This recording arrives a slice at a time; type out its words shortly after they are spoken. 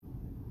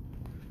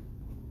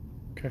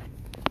Okay.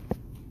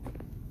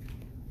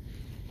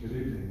 Good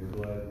evening. We're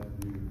glad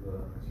you've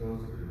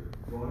chosen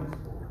to join us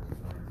for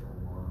tonight's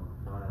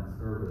online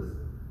service,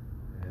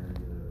 and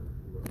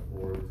we look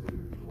forward to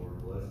the Lord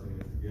blessing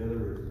us together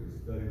as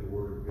we study the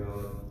Word of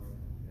God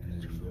and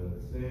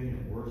sing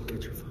and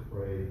worship and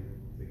pray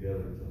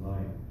together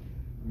tonight.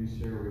 Let me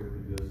share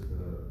with you just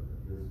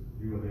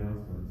few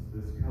announcements.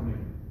 This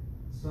coming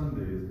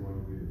Sunday is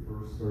going to be the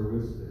first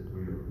service that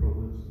we are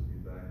privileged to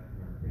be back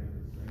in our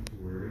campus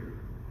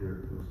sanctuary here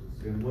at First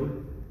Assembly,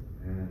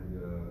 and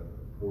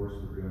of course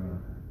it's going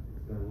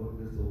to look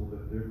just a little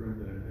bit different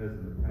than it has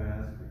in the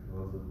past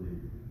because of the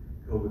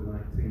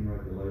COVID-19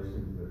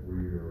 regulations that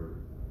we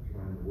are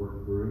trying to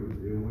work through and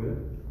deal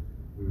with.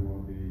 We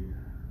want to be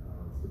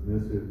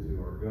submissive to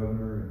our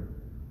governor and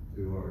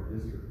to our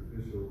district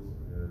officials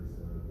as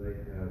they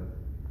have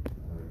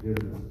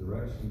given us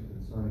direction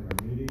concerning our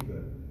meeting,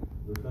 but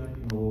we're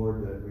thanking the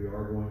Lord that we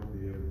are going to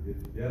be able to get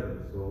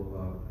together. So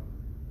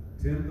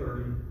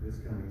 10:30 this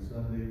coming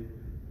Sunday,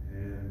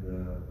 and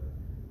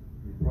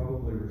you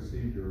probably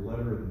received your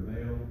letter in the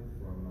mail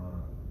from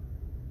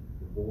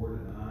the board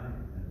and I,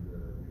 and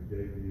we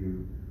gave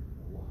you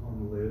a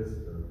long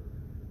list of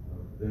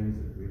things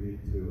that we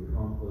need to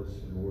accomplish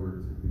in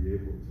order to be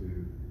able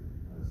to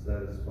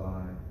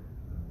satisfy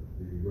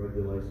the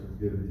regulations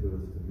given to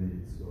us to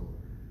meet. So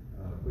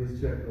please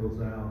check those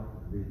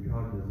out, be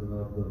cognizant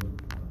of them.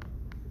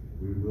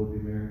 We will be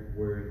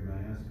wearing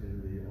masks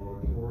in the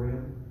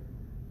auditorium,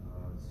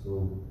 so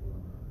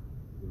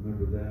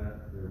remember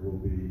that. There will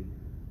be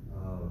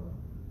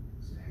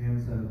hand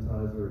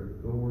sanitizer at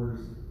the doors.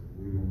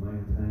 We will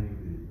maintain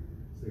the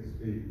 6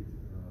 feet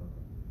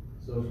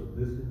social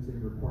distancing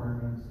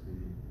requirements.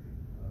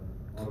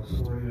 The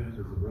auditorium is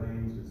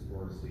arranged as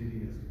far as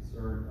seating is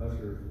concerned.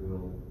 Ushers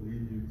will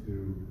lead you to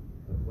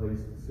a place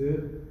to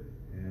sit,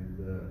 and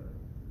the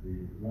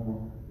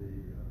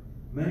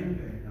main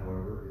thing,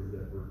 however, is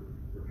that we're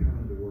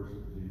coming to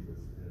worship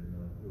Jesus, and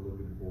we're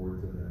looking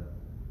forward to that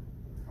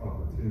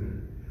opportunity.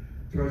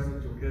 Trust that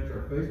you'll catch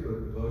our Facebook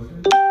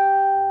devotion. Day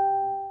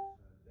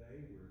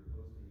we're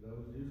posting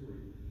those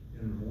usually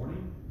in the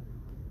morning,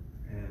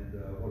 and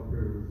what a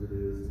privilege it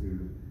is to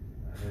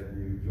have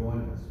you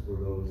join us for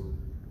those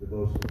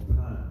devotional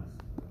times.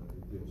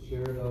 If you'll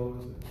share those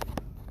and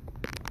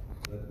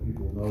let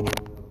people know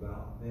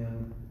about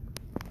them,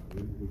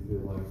 we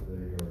feel like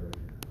they are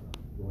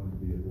going to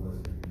be a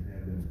blessing and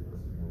have been a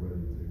blessing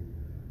already to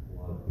a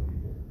lot of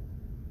people.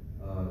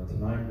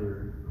 Tonight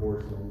we're, of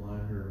course,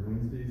 online here on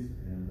Wednesdays,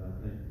 and I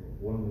think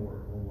one more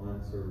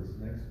online service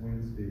next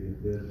Wednesday, and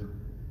then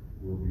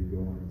we'll be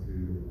going to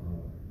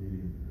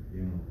meeting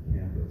again on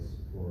campus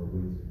for our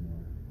Wednesday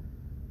night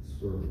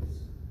service.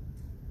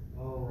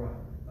 All right.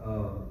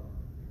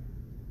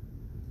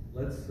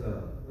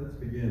 Let's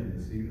begin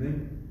this evening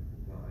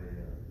by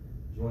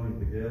joining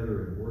together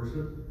in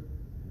worship.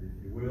 And if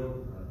you will,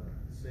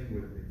 sing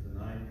with me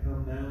tonight.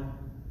 Come now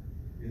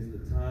is the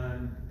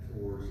time to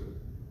worship.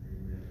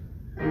 Amen.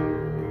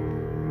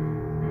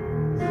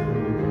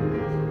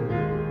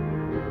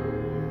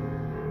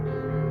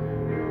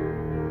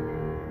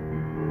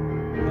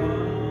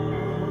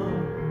 Come,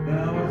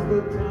 now is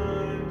the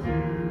time to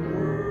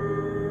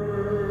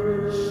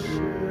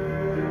worship.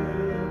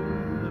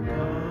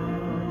 Come,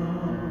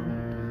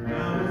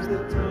 now is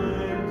the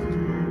time to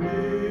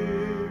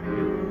give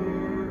your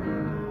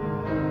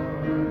heart.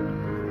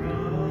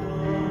 Come,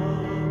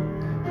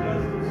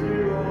 just as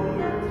you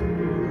are to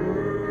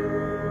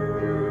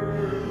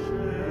worship.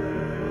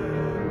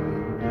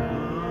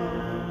 Come,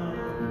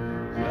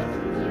 just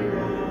as you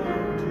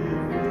are before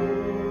your God.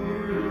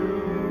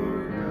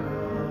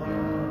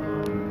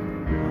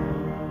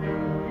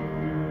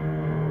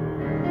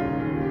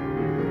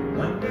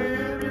 One day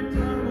every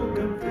tongue will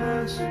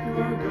confess you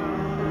are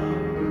God.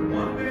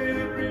 One day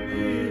every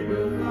knee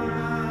will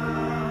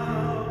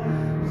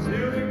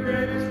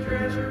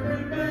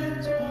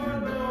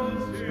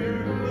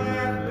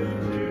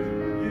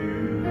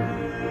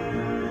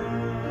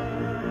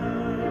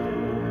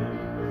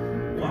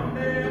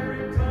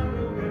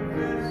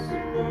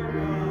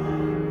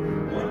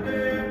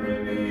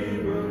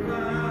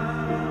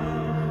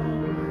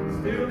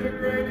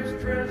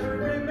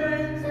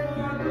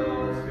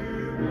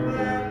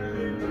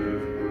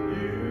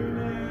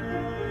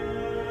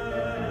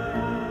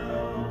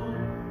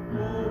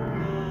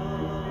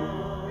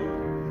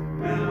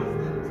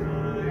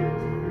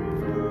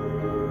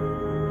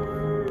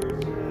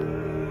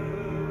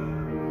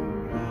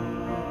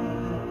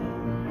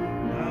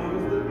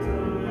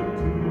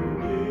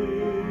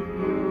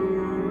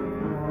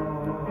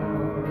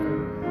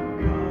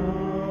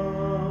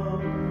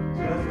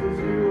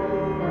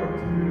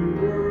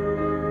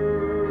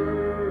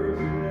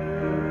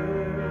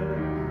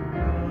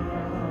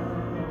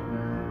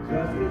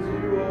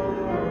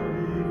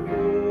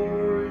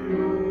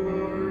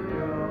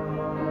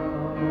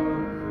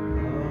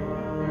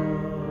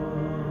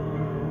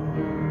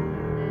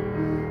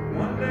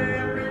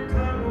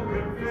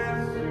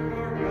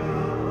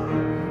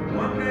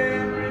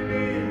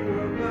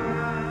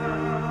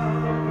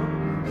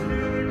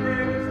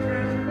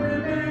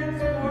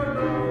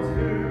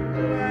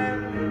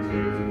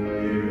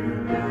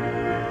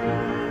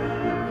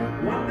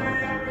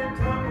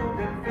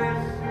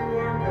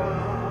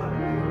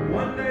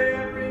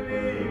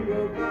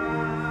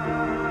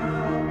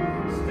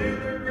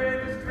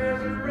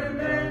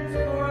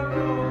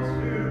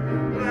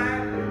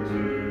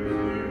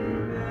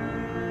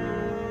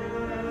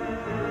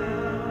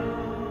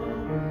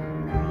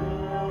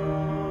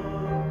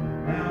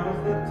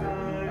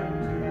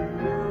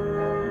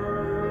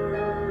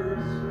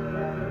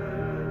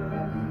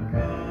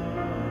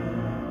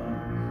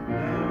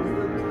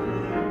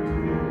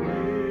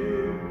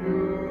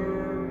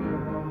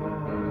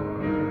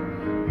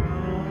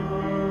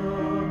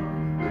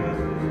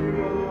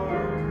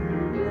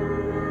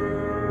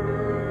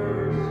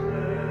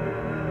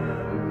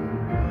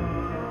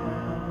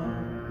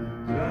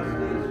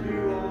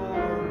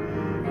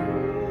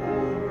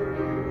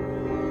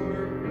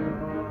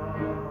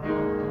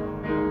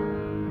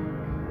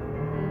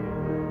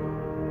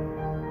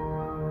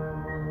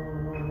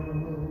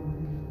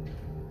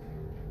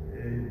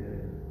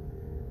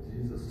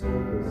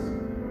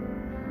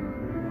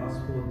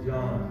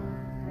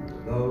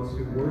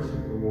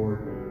worship the Lord,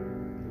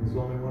 there was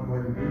only one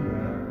way to do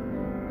that,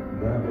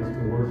 and that was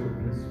to worship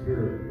in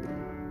spirit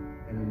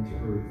and in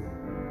truth.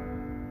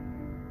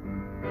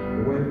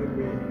 The way that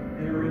we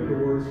enter into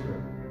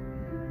worship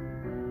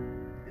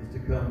is to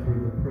come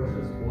through the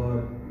precious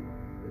blood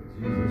that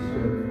Jesus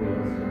shed for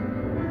us on the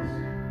cross.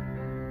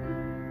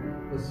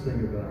 Let's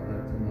think about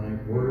that tonight.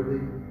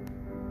 Worthy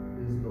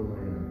is the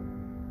Lamb.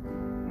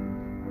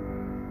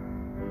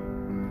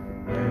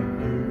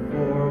 Thank you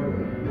for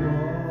the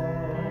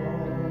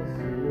cross,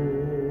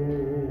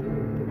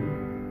 Lord.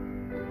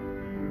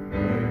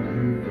 Thank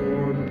you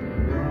for the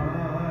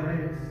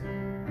price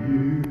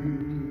you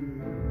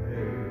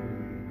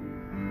paid,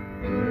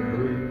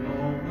 bearing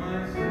all my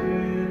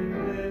sin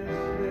and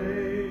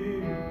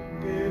shame.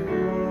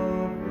 In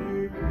love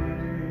you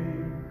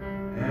came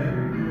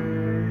and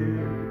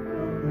gave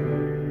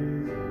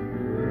amazing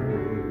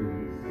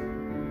grace.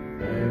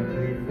 Thank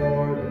you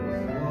for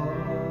this love,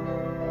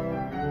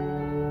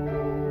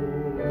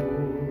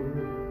 Lord.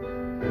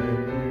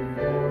 Thank you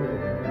for the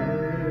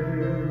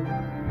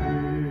nail-pierced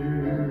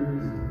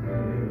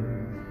hands.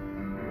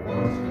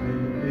 Wash me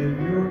in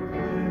your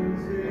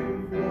cleansing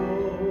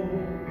flow.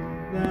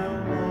 Now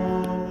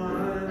all I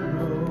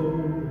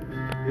know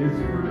is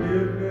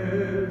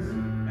forgiveness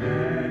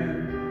and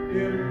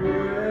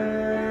embrace.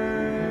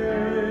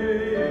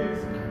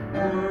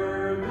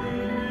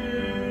 Worthy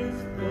is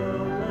the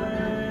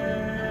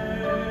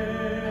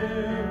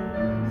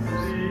Lamb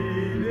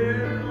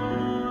seated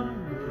on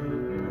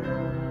the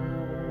throne,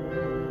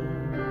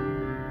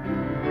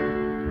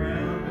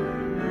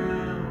 crowned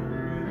now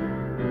with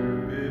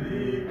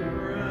many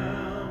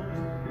crowns.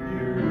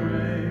 You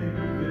reign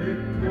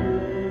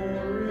victorious.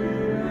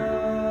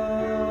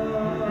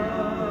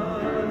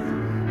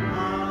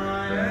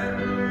 High and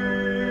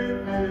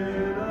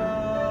lifted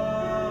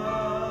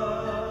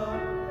up,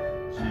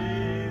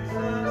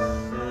 Jesus,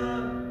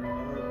 Son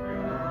of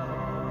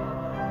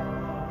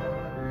God,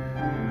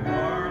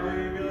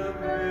 darling of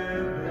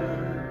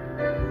heaven,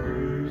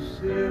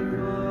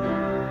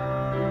 crucified.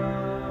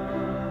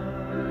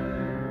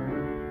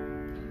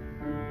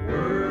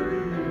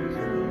 Worthy is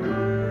the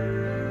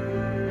Lamb.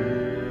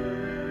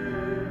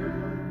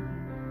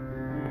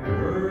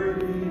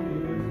 Worthy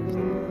is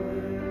the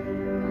Lamb.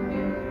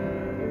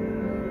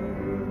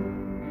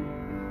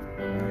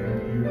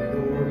 Thank you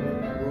for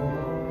the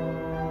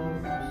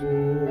cross,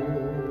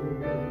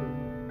 Lord.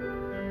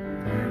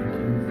 Thank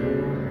you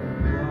for the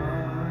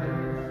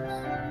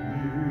price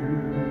you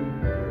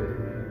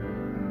paid,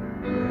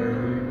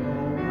 bearing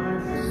all my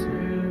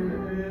sin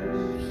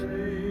and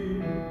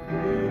shame.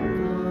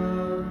 In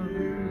love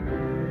you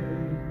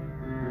came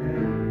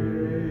and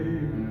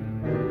gave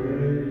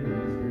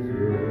amazing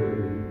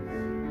grace.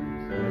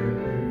 Thank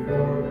you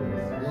for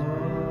this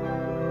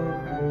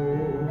love,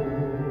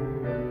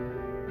 Lord.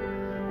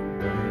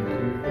 Thank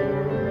you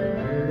for the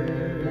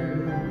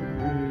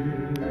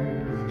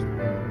nail-pierced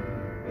hands.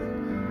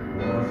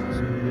 Wash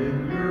me in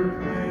your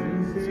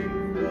cleansing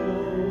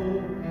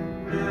flow.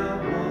 Now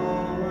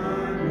all I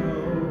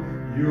know,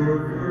 your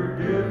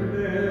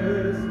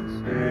forgiveness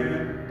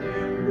and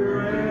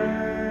embrace.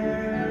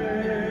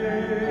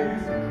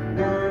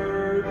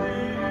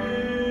 Worthy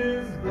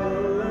is the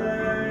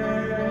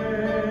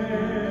Lamb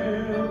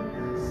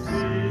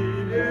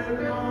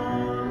seated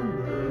on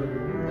the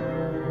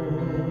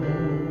throne.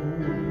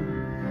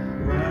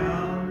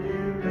 Crown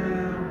you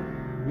now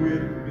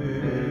with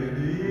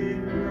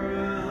many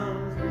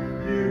crowns.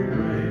 You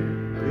reign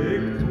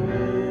victorious.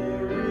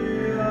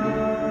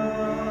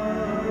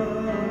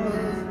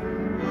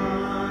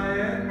 High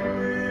and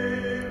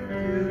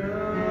lifted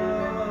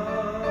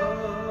up,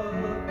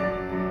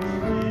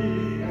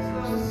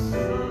 Jesus,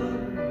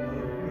 Son of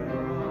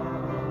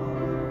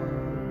God,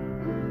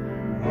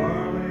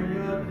 darling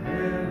of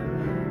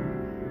heaven,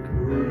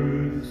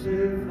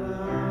 crucified.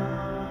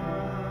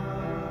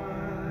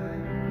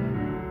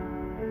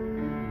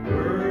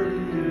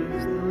 Worthy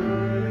is the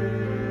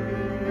Lamb.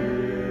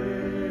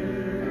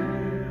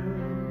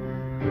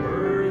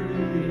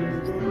 Worthy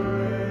is the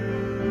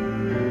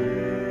Lamb.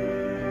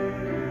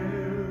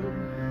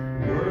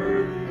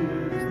 Worthy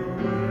is the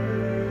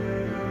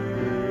Lamb.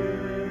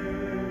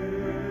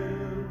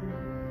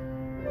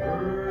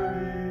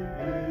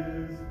 Worthy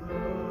is the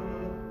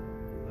Lamb.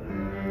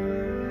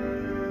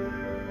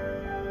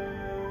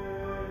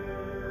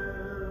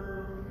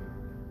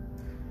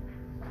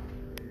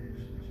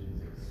 Praise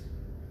Jesus.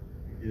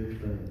 We give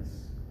thanks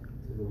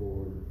to the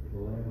Lord, the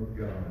Lamb of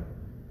God,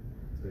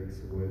 who takes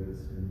away the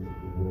sins of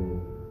the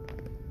world.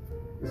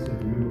 This is a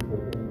beautiful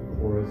old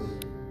chorus.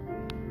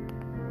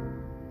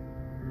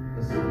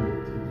 Let's sing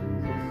it to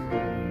Jesus.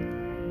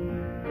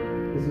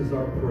 This is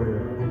our prayer.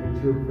 I hope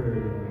it's your prayer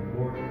tonight.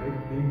 Lord,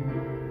 make me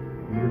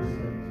your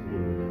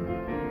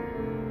sanctuary.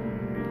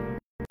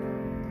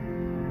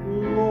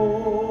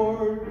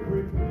 Lord,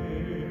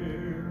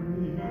 prepare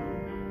me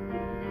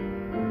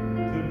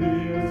to be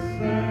a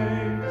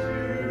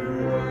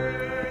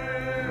sanctuary,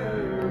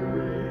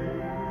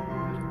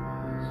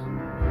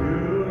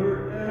 pure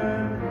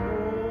and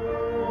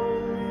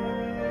holy,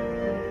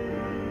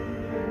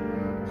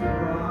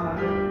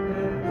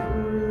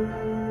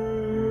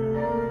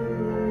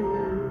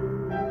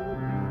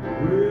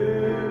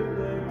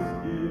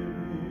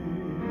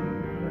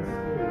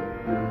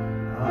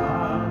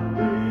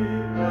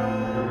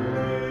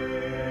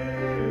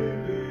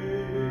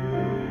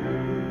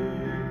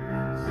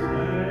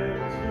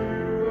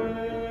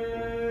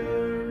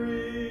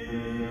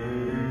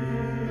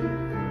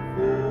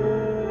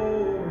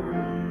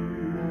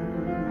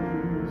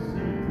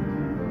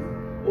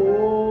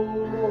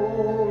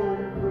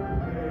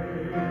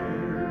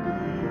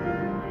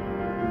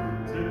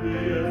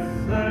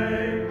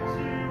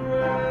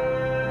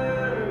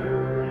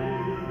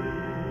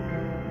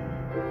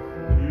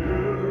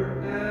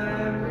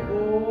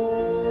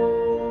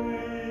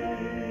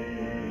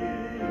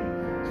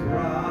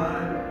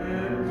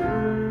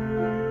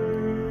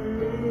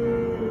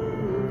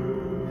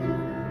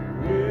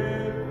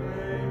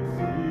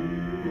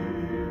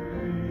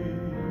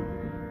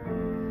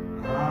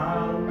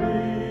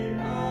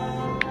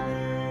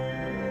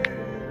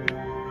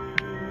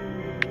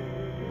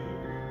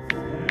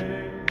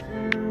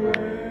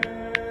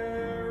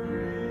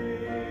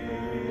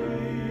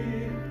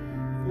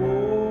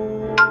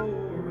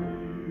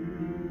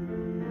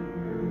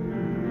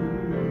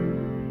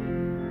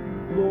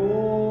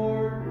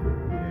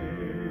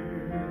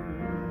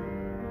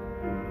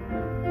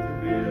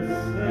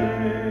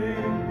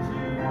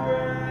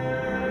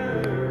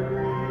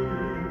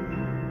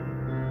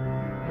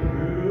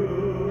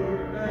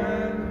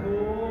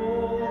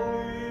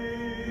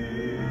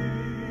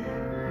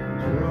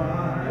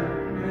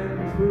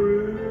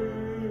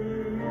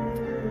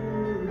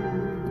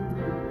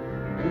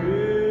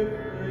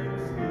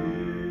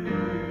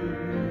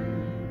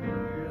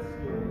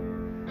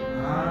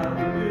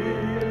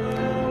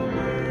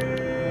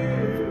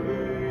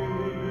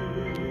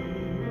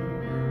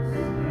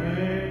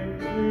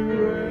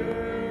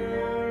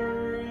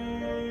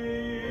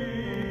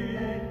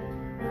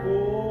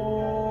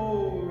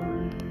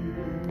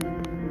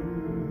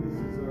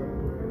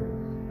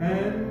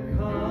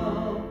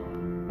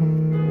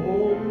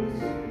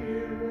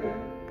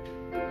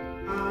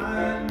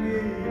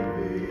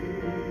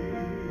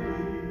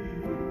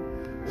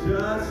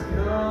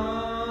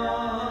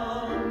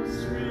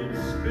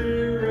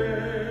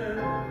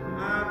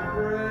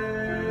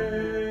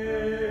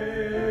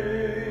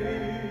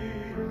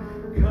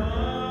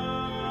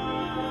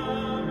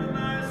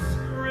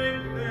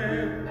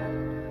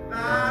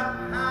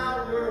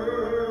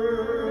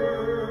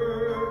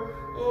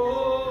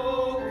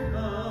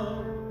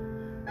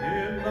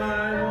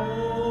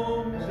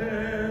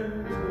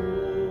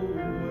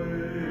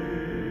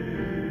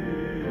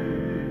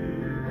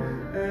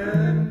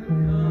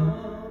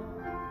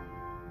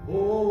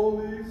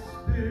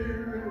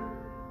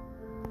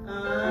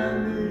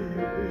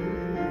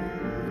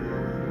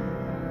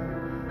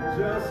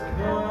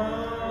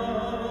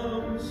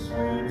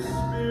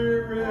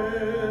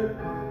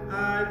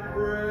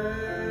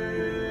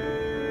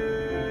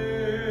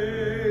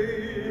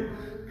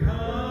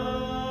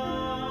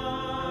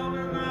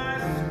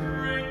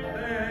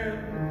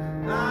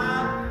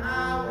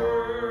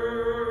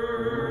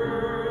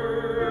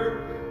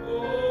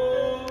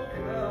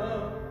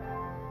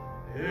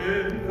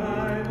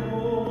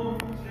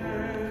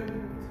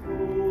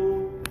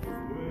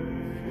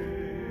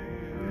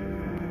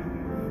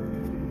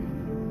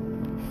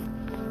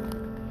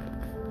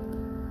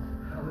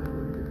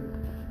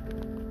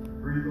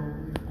 breathe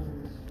on me,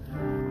 Holy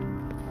Spirit.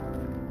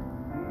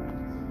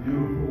 It's a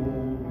beautiful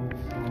old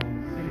song.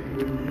 Sing it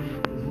with me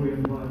as we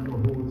invite the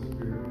Holy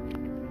Spirit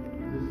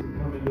just to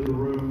come into the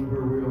room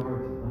where we are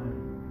tonight.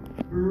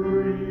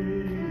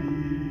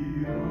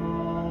 Breathe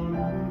on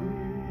me.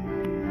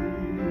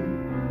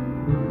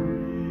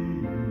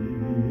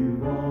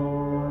 Breathe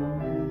on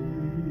me.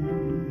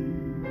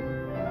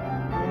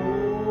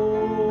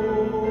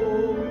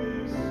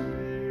 Holy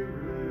Spirit,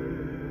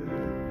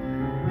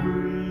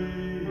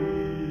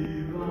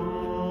 breathe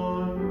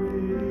on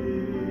me.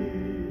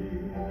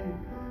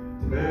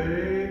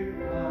 Take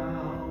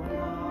now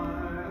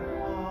my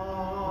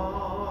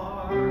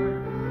heart,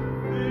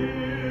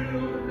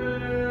 fill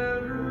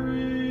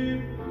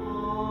every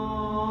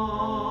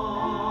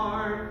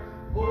part.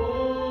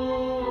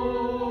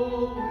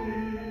 Holy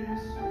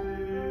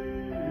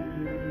Spirit,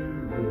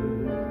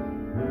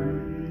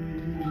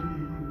 breathe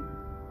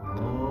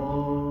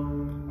on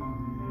me.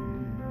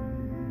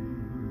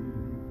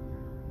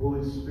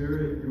 Holy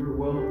Spirit, you are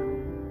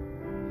welcome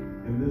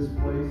in this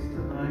place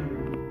tonight.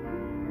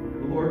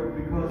 Lord,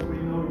 because we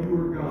know you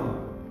are God,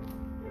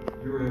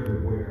 you're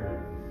everywhere.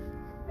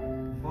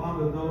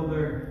 Father, though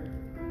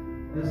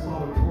this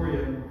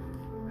auditorium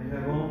may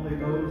have only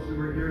those who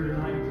are here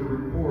tonight to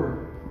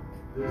record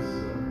this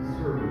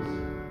service,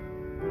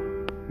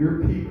 your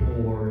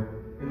people are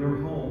in their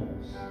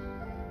homes.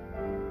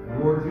 And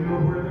Lord, you know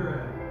where they're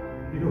at.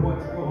 You know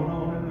what's going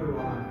on in their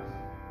lives.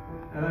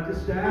 And I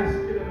just ask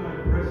you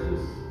tonight,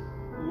 precious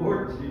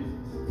Lord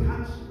Jesus,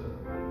 touch them,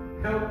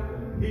 help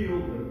them, heal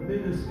them,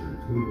 minister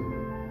to them.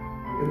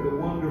 In the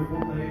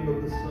wonderful name of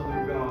the Son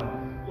of God.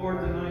 Lord,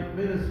 tonight,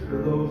 minister to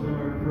those on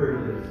our prayer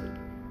list.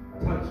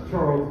 Touch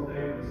Charles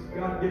Davis.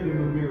 God, give him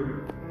a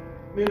miracle.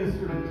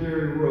 Minister to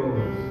Jerry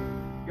Rose.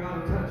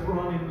 God, touch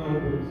Ronnie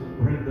Nobles and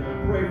Brenda. I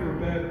pray for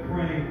Bev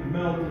Crane,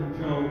 Melton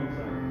Jones.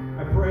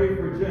 I pray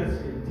for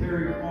Jesse and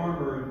Terry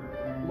Farmer.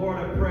 And Lord,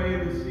 I pray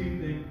this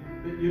evening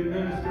that you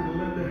minister to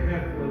Linda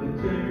Heflin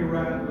and Jamie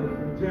Ratliff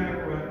and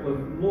Jack Ratliff.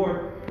 And Lord,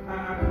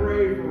 I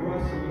pray for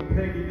Russell and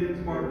Peggy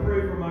Dinsmore. I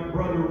pray for my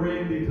brother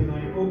Randy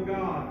tonight. Oh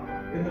God,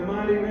 in the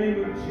mighty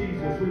name of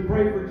Jesus, we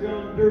pray for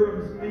John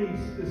Durham's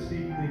niece this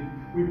evening.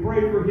 We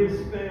pray for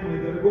his family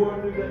that are going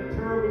through that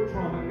terrible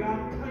trauma.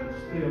 God, touch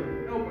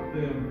them, help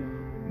them,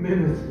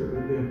 minister to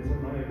them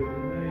tonight in the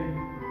name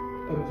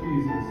of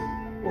Jesus.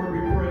 Lord, we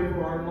pray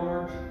for our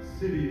large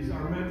cities,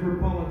 our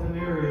metropolitan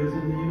areas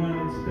in the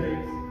United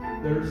States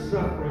that are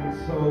suffering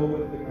so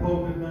with the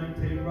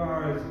COVID-19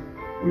 virus.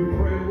 We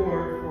pray,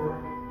 Lord, for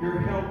your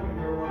help in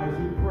their lives.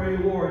 We pray,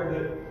 Lord,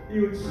 that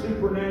you would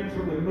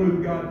supernaturally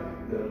move, God.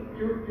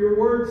 Your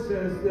word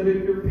says that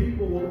if your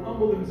people will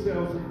humble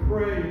themselves and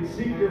pray and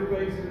seek your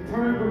face and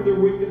turn from their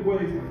wicked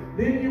ways,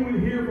 then you would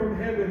hear from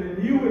heaven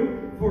and you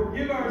would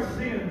forgive our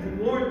sins.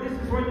 And Lord, this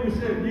is what you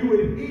said. You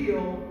would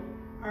heal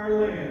our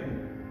land.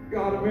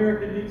 God,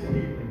 America needs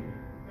healing.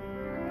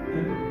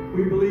 And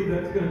we believe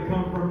that's going to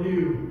come from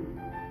you.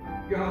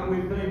 God,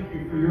 we thank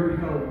you for your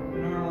help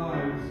in our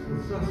lives, the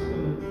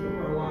sustenance of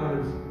our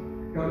lives.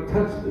 God,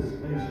 touch this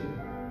nation.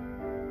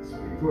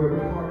 Speak to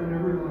every heart and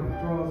every life.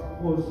 Draw us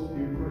close to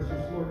you,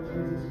 precious Lord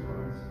Jesus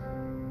Christ.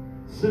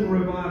 Send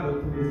revival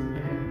to this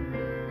land.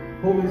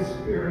 Holy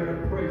Spirit, I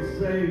pray,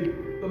 save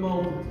the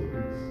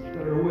multitudes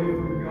that are away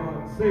from God.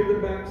 Save the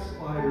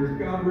backsliders.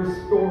 God,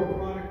 restore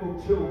prodigal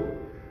children.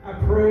 I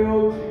pray,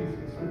 oh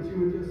Jesus, that you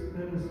would just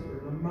minister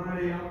the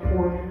mighty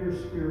outpouring of your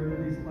Spirit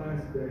in these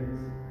last days.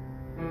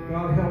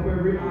 God, help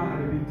every eye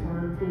to be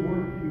turned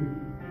toward you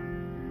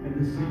and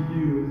to see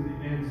you as the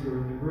answer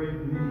in the great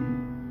need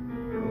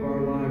of our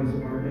lives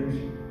and our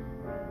nation.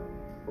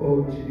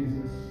 Oh,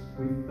 Jesus,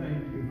 we thank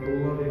you for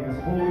loving us.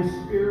 Holy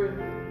Spirit,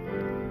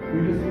 we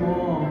just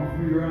long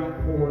for your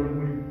outpouring.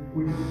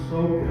 We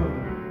so come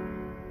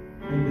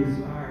and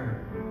desire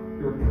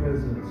your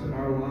presence in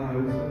our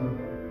lives in a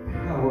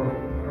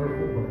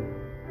powerful way.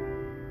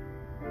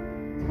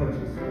 Touch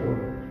us,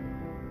 Lord.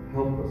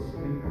 Help us,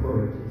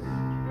 encourage us.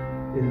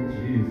 In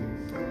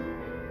Jesus'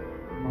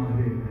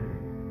 mighty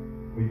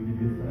name, we give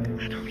you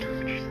thanks. I don't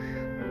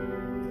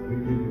understand. We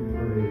give you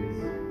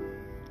praise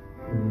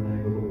in the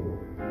name of the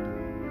Lord.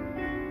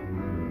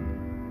 Amen.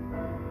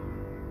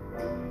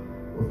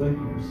 Well, thank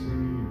you for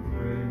singing and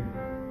praying,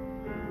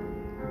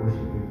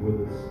 worshiping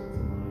with us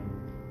tonight.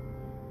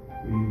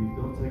 We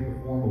don't take a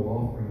formal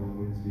offering on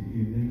Wednesday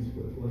evenings,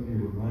 but let me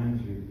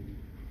remind you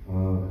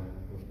of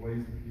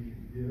ways that you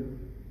can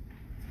give.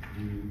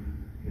 You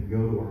can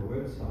go to our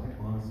website,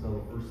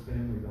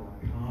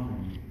 MonticeloFirstFamily.com, and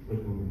you can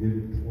click on the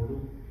giving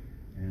portal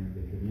and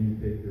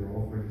communicate your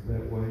offerings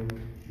that way.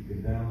 You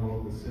can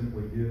download the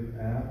Simply Give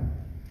app.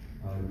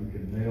 You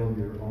can mail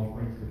your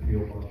offerings to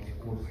P.O. Box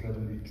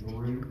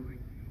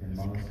 473 in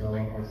Monticello,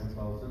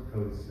 Arkansas. Zip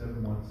code is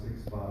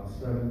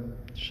 71657.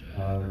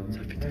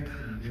 You can text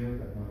and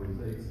give. That number is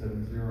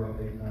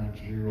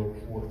 870-890-4837.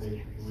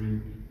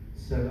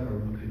 Or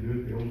you can do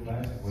it the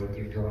old-fashioned way.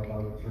 Just drop by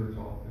the church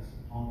office,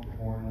 honk the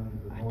horn under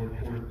the North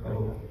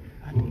Portico.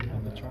 I need to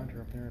have the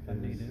charger up there if I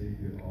need it.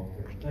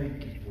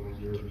 Thank you for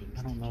your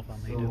I don't know if I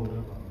need it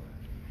though.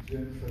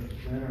 been such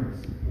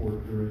generous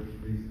support during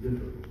these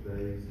difficult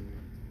days,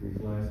 these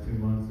last 2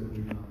 months that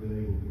we've not been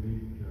able to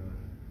meet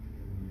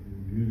in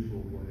the usual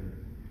way.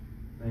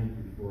 Thank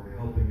you for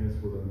helping us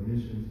with our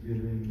missions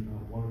giving.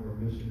 One of our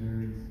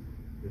missionaries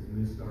has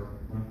missed our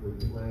monthly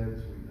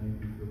pledge. We thank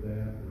you for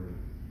that, for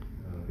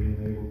being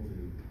able to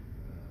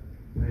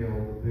pay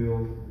all the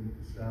bills, meet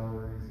the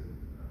salaries. And,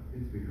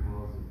 it's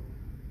because of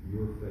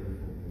your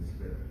faithfulness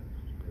that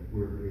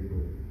we're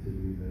able to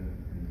do that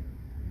and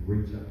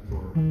reach out to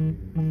our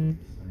communities at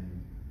the same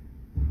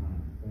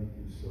time. Thank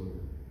you so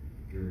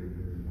very,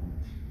 very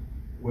much.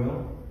 Well,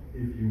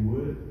 if you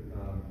would,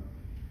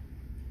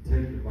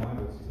 take your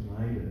Bibles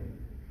tonight and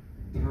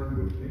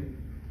turn with me,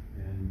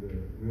 and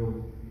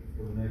we'll,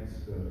 for the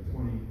next 20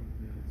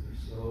 minutes or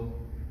so,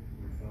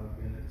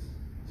 25 minutes,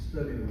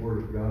 study the Word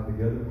of God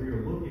together. We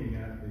are looking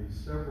at the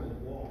several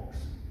walks,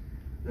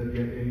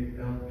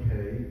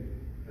 W-A-L-K,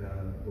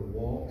 the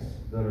walks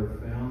that are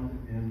found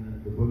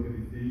in the book of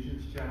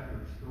Ephesians,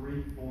 chapters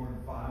 3, 4,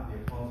 and 5. The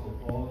Apostle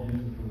Paul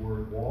uses the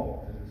word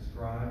walk to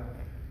describe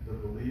the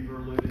believer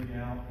living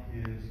out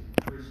his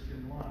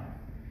Christian life.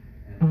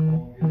 And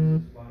Paul gives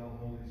us by the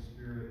Holy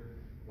Spirit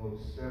those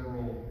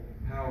several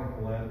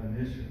powerful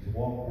admonitions.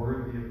 Walk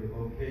worthy of the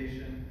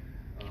vocation,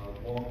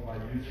 walk by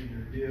using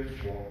your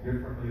gifts, walk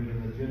differently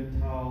than the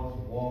Gentiles,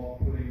 walk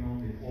putting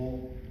off the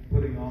old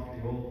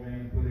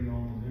man, putting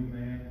on the new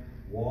man,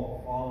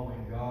 walk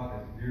following God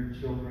as dear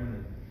children.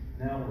 And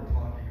now we're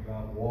talking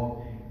about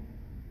walking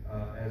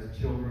as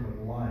children of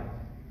light.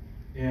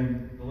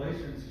 In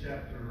Ephesians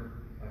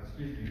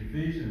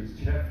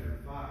chapter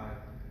 5,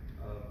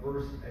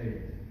 verse 8,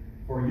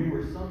 for you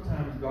were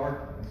sometimes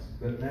darkness,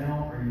 but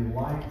now are you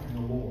light in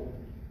the Lord.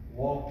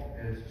 Walk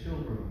as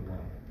children of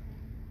light.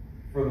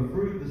 For the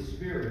fruit of the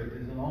Spirit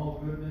is in all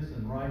goodness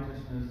and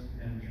righteousness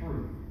and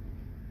truth,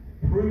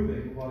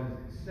 proving what is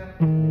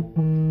acceptable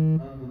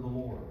unto the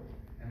Lord.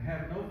 And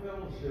have no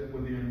fellowship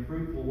with the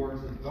unfruitful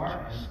works of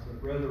darkness,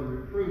 but rather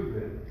reprove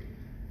them.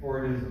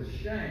 For it is a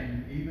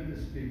shame even to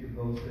speak of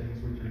those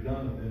things which are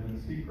done of them in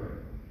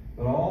secret.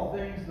 But all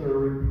things that are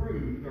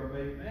reproved are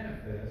made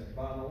manifest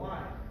by the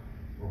light.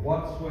 For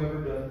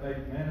whatsoever doth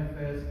make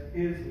manifest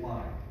is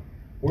light.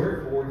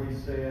 Wherefore he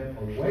saith,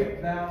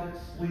 awake thou that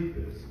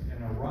sleepest,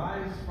 and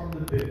arise from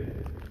the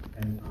dead,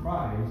 and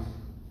Christ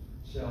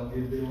shall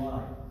give thee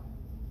light.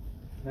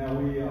 Now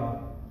we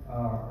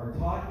are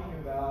talking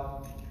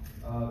about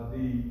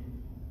the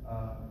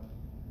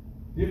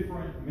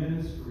different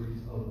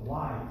ministries of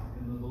light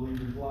in the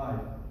believer's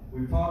life.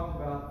 We've talked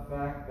about the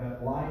fact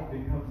that light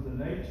becomes the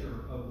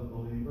nature of the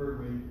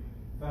believer. We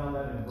found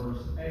that in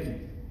verse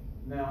 8.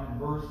 Now in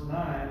verse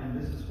 9, and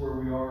this is where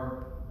we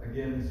are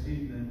again this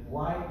evening,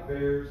 light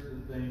bears the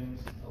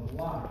things of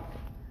life.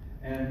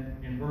 And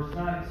in verse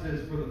 9 it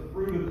says, for the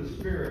fruit of the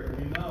Spirit,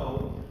 we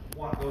know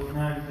what those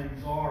 9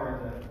 things are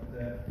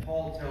that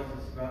Paul tells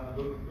us about in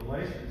the book of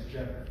Galatians,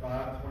 chapter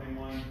 5,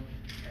 21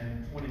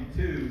 and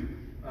 22.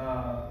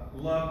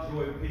 Love,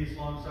 joy, peace,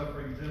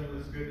 long-suffering,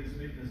 gentleness, goodness,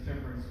 meekness,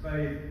 temperance,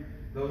 faith,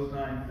 those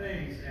 9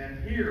 things.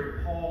 And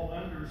here Paul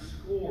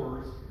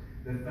underscores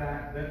the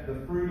fact that the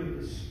fruit of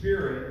the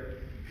Spirit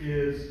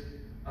is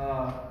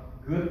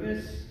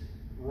goodness,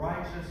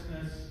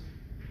 righteousness,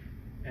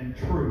 and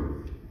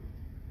truth.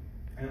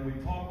 And we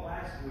talked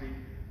last week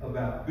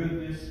about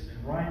goodness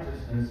and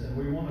righteousness, and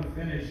we want to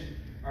finish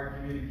our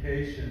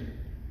communication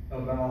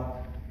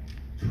about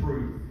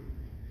truth.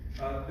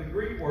 The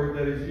Greek word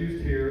that is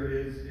used here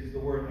is the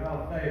word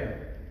aletheia.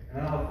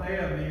 And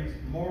aletheia means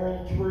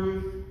moral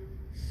truth,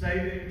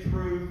 saving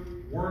truth,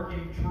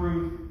 working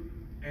truth,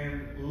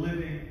 and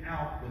living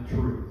out the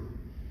truth.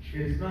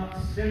 It's not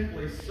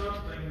simply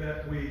something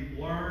that we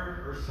learn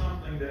or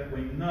something that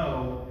we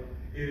know.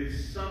 It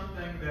is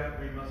something that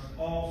we must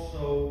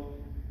also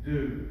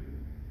do.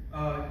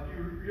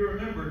 You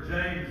remember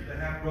James, the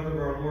half-brother of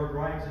our Lord,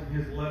 writes in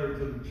his letter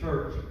to the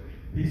church.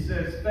 He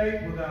says,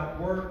 faith without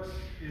works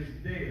is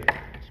dead.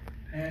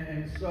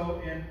 And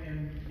so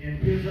in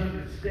his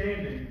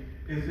understanding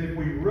is if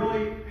we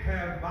really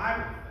have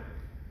Bible faith,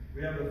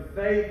 we have a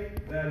faith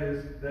that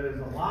is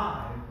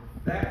alive,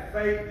 that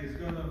faith is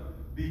going to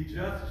be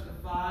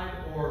justified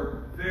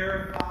or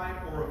verified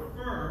or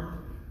affirmed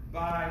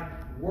by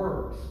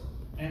works.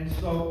 And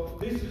so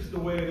this is the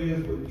way it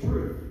is with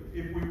truth.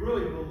 If we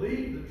really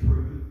believe the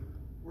truth,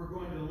 we're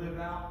going to live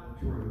out the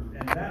truth.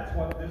 And that's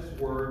what this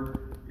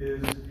word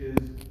is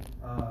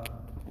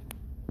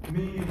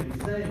meaning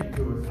and saying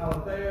to us.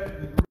 Aletheia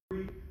in the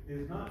Greek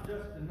is not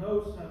just to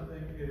know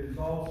something, it is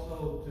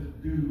also to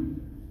do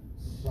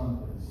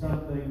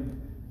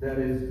something that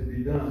is to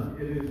be done.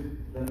 It is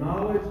the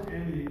knowledge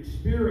and the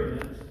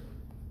experience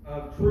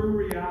of true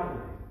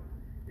reality.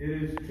 It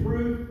is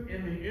truth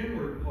in the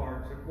inward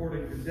parts,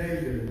 according to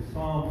David in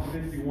Psalm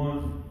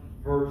 51,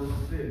 verse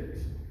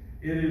 6.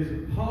 It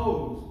is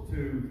opposed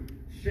to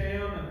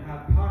sham and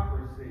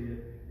hypocrisy.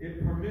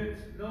 It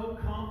permits no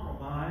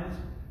compromise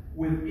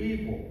with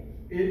evil.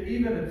 It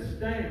even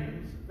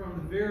abstains from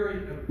the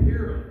very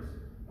appearance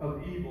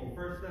of evil.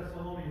 1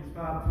 Thessalonians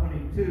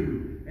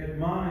 5:22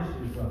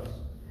 admonishes us.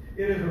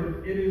 It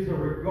is a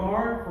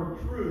regard for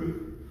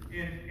truth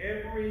in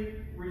every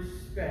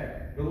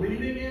respect.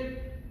 Believing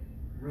it,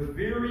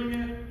 revering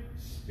it,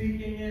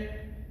 speaking it,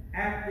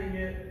 acting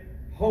it,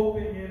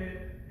 hoping in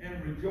it,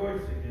 and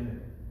rejoicing in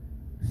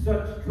it.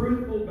 Such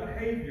truthful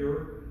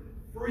behavior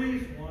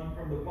frees one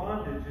from the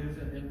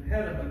bondages and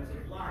impediments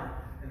of life.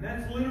 And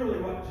that's literally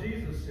what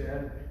Jesus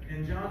said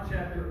in John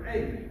chapter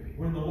 8,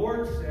 when the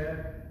Lord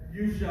said,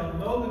 "You shall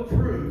know the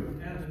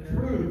truth, and the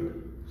truth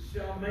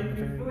shall make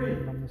you free."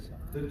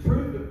 The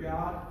truth of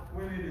God,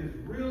 when it is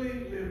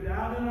really lived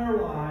out in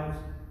our lives,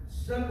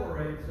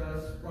 separates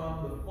us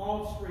from the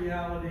false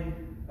reality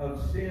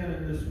of sin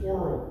in this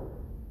world.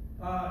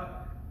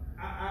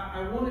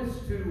 I want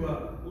us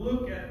to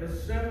look at the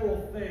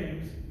several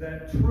things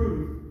that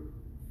truth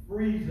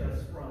frees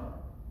us from.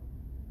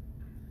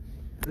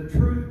 The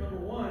truth, number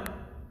one,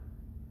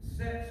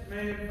 sets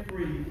man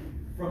free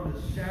from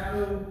the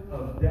shadow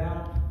of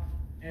doubt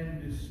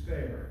and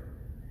despair.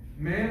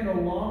 Man no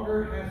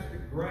longer has to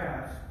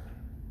grasp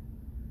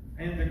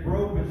and to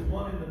grope as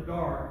one in the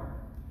dark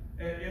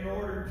in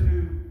order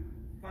to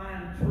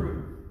find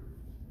truth.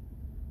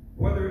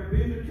 Whether it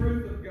be the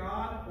truth of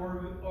God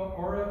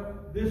or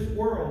of this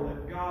world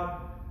that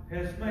God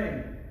has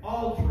made.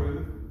 All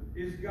truth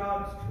is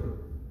God's truth.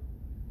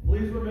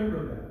 Please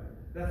remember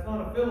that. That's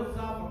not a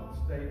philosophical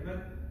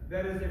statement.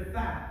 That is a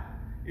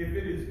fact. If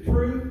it is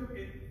truth,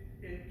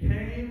 it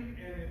came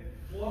and it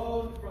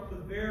flowed from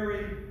the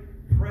very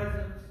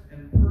presence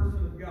and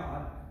person of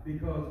God,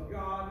 because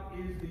God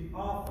is the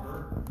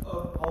author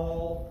of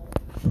all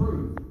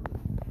truth.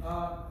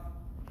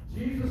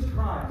 Jesus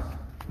Christ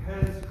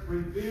has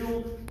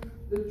revealed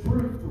the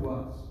truth to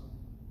us,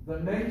 the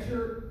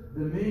nature,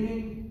 the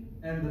meaning,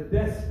 and the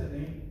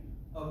destiny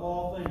of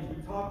all things.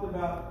 We talked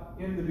about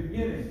in the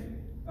beginning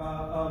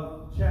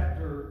of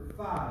chapter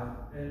 5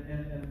 and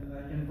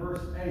in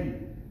verse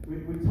 8.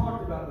 We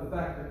talked about the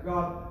fact that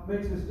God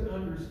makes us to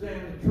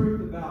understand the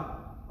truth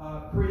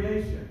about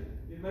creation.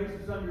 It makes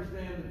us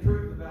understand the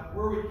truth about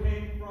where we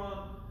came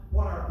from,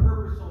 what our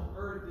purpose on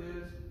earth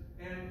is,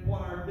 and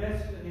what our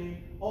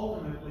destiny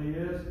ultimately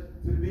is,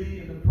 to be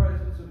in the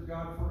presence of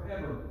God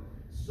forever.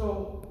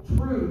 So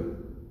truth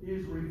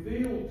is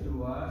revealed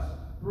to us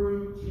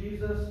through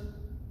Jesus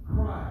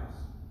Christ.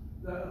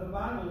 The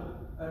Bible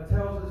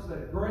tells us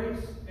that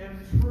grace and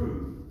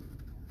truth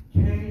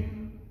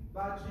came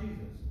by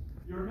Jesus.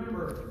 You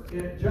remember,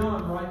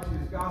 John writes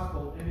his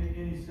gospel, and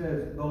he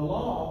says, the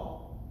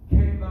law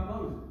came by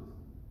Moses,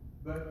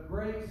 but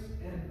grace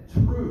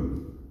and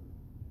truth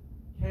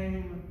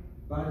came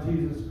by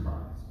Jesus Christ.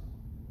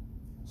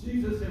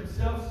 Jesus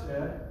himself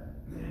said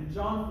in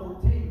John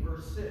 14,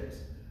 verse 6,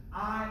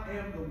 I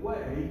am the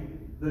way,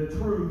 the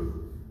truth,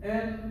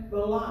 and the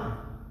life.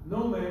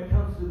 No man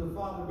comes to the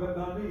Father but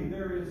by me.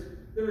 There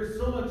is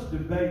so much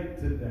debate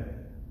today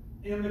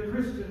in the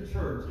Christian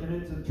church, and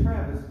it's a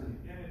travesty,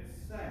 and it's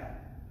sad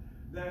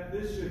that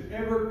this should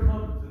ever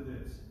come to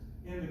this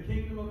in the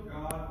kingdom of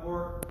God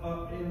or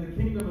in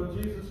the kingdom of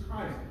Jesus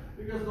Christ.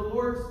 Because the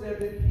Lord said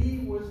that He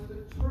was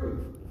the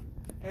truth.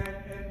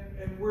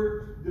 And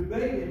we're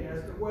debating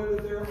as to whether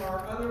there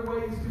are other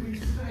ways to be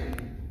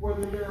saved,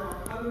 whether there are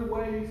other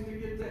ways to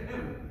get to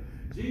heaven.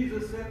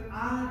 Jesus said,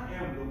 I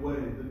am the way,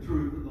 the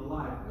truth, and the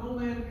life. No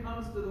man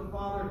comes to the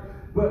Father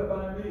but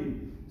by me.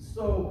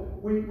 So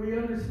we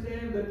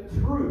understand that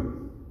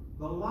truth,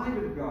 the light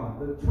of God,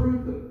 the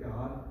truth of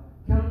God,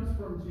 comes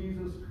from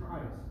Jesus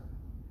Christ.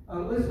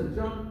 Listen,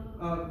 John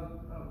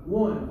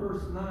 1,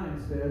 verse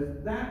 9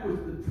 says, that was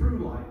the true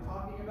light,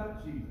 talking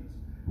about Jesus,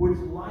 which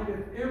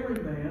lighteth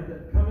every man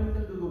that cometh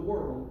into the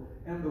world.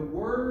 And the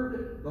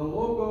Word, the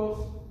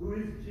Logos, who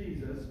is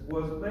Jesus,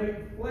 was made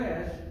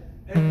flesh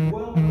and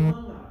dwelt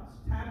among us,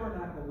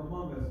 tabernacled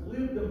among us,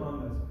 lived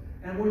among us.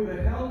 And we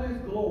beheld His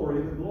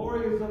glory. The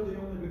glory is of the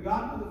only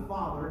begotten of the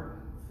Father,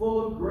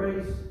 full of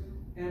grace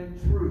and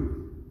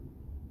truth.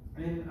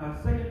 In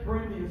 2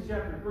 Corinthians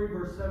chapter 3,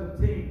 verse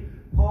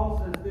 17, Paul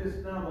says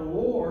this, now the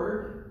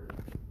Lord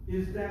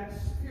is that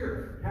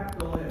Spirit,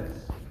 capital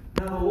S.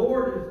 Now the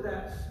Lord is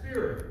that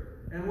Spirit.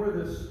 And where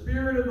the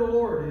Spirit of the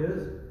Lord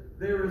is,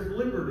 there is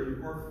liberty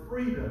or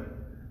freedom.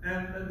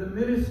 And the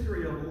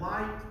ministry of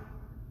light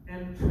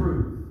and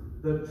truth.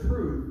 The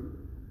truth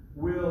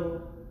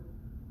will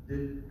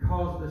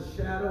cause the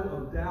shadow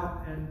of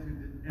doubt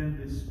and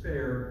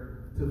despair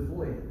to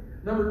flee.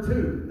 Number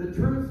two, the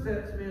truth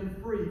sets men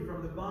free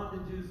from the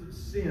bondages of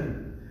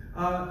sin.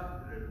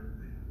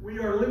 We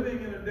are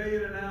living in a day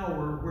and an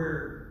hour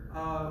where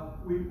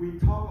we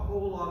talk a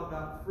whole lot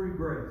about free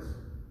grace.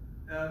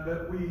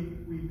 But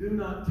we do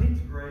not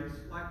teach grace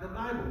like the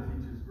Bible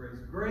teaches grace.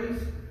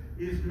 Grace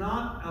is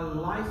not a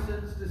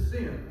license to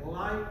sin.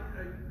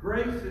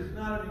 Grace is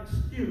not an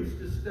excuse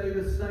to stay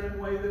the same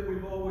way that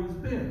we've always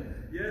been.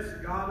 Yes,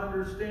 God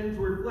understands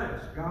we're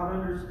flesh. God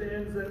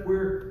understands that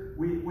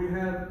we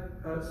have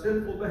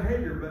sinful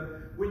behavior.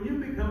 But when you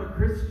become a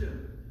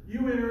Christian,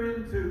 you enter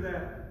into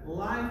that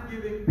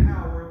life-giving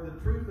power of the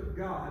truth of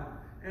God.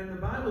 And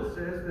the Bible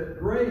says that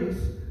grace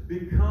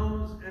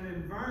becomes an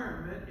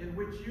environment in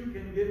which you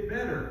can get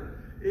better.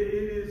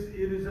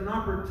 it is an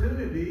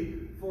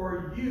opportunity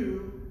for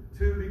you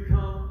to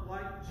become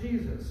like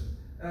Jesus.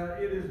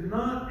 It is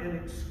not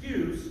an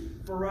excuse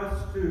for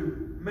us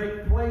to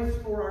make place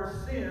for our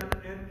sin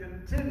and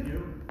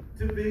continue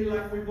to be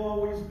like we've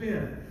always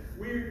been.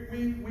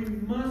 We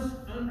must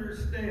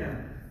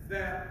understand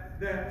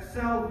that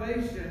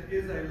salvation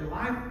is a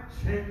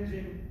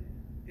life-changing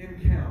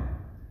encounter.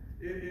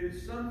 It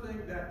is something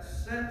that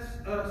sets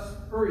us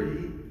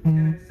free,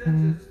 and it sets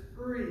us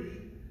free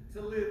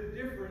to live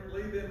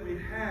differently than we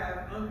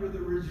have under the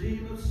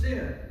regime of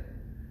sin.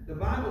 The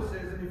Bible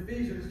says in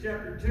Ephesians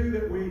chapter 2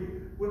 that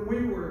when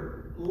we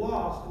were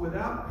lost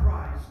without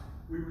Christ,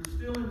 we were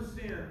still in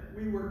sin,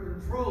 we were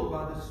controlled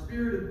by the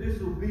spirit of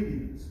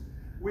disobedience.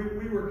 We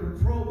were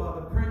controlled by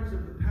the prince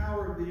of the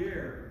power of the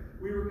air.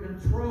 We were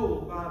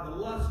controlled by the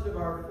lust of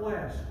our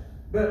flesh.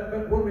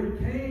 But when we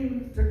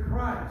came to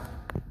Christ,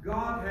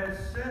 God has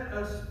set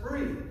us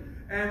free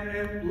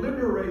and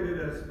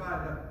liberated us by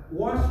the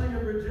washing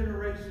of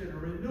regeneration,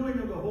 renewing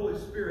of the Holy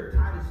Spirit.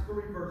 Titus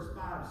 3 verse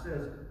 5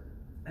 says,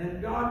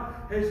 and God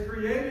has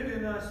created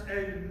in us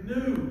a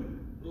new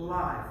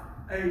life,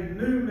 a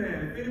new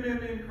man. If any man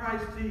be in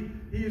Christ,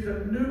 he is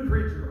a new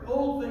creature.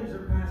 Old things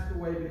are passed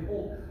away.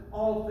 Behold,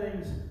 all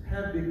things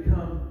have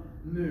become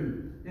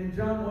new. In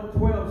John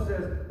 1:12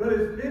 says, but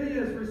as many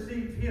as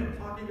received him,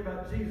 talking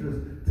about Jesus,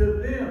 to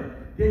them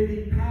gave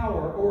he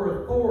power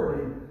or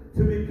authority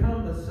to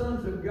become the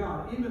sons of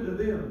God, even to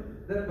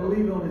them that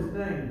believe on his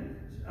name.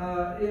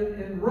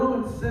 In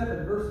Romans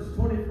 7, verses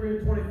 23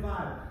 and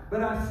 25,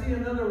 but I see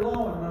another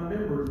law in my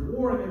members,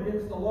 warring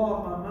against the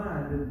law of my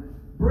mind, and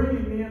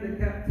bringing me into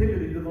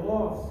captivity to the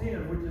law of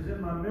sin, which is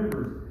in my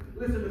members.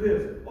 Listen to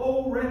this.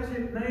 O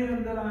wretched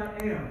man that I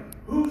am,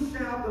 who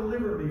shall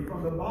deliver me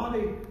from the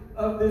body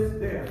of this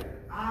death?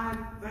 I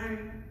thank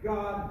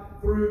God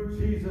through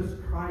Jesus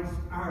Christ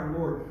our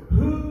Lord.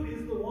 Who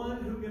is the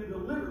one who can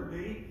deliver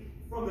me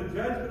from the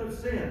judgment of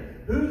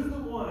sin? Who's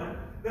the one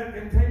that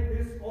can take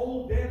this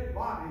old dead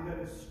body that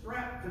is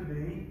strapped to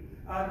me,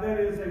 that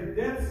is a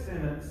death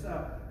sentence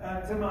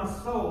to my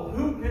soul?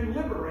 Who can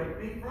liberate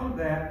me from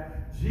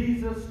that?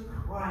 Jesus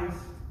Christ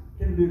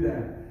can do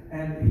that,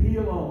 and he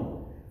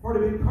alone. For to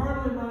be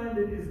carnally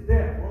minded is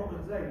death,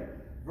 Romans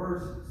 8,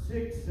 verse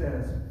 6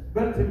 says.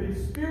 But to be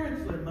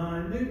spiritually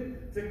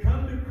minded, to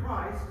come to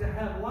Christ, to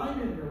have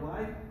life in your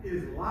life,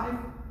 is life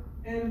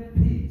and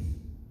peace.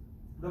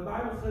 The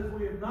Bible says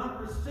we have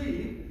not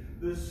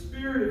received the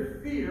spirit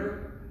of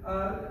fear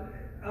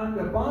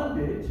unto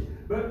bondage,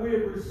 but we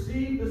have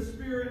received the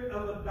spirit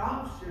of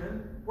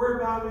adoption,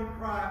 whereby we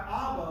cry,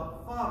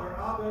 Abba, Father.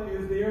 Abba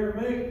is the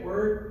Aramaic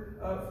word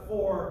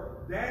for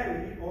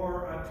daddy,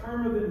 or a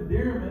term of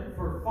endearment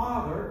for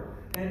father.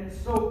 And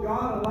so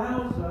God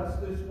allows us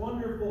this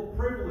wonderful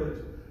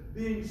privilege,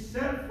 being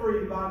set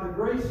free by the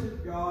grace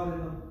of God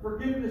and the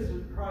forgiveness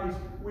of Christ.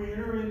 We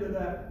enter into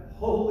that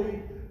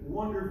holy,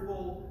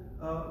 wonderful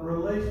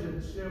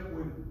relationship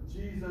with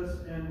Jesus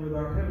and with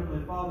our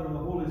Heavenly Father and the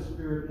Holy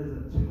Spirit as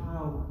a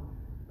child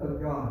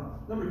of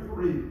God. Number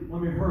 3,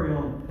 let me hurry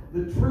on.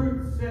 The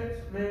truth sets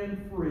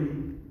man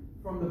free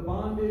from the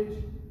bondage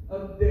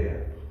of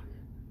death.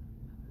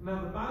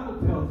 Now, the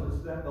Bible tells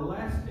us that the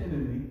last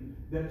enemy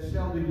that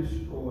shall be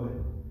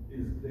destroyed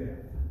is death.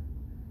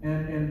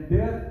 And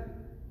death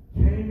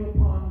came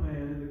upon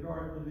man in the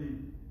Garden of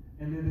Eden.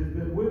 And it has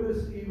been with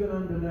us even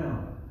unto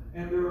now.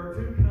 And there are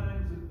two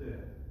kinds of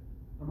death.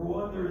 Number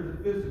one, there is a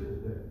physical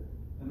death.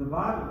 And the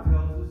Bible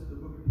tells us, the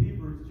book of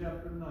Hebrews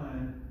chapter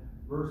 9,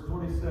 verse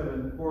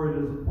 27, for it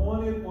is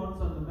appointed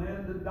once unto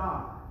man to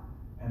die,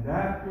 and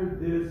after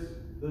this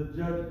the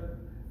judgment.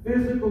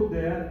 Physical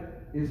death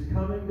is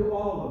coming to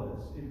all of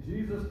us. If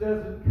Jesus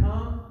doesn't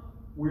come,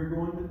 we're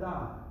going to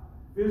die.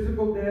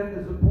 Physical death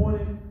is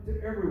appointed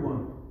to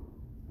everyone.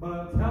 But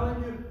I'm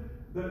telling you,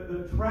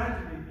 the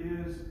tragedy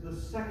is the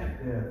second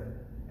death,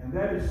 and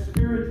that is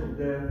spiritual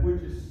death,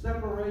 which is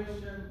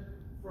separation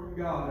from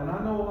God. And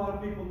I know a lot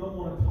of people don't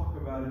want to talk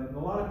about it, and a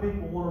lot of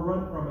people want to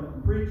run from it,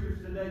 and preachers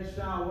today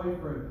shy away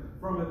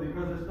from it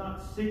because it's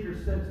not seeker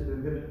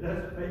sensitive and it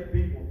doesn't make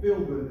people feel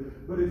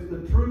good. But it's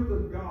the truth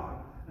of God.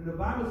 And the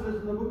Bible says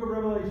in the book of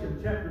Revelation,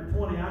 chapter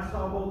 20, I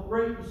saw both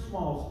great and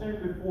small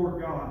stand before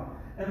God.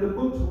 And the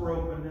books were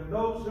opened, and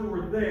those who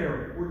were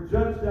there were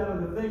judged out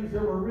of the things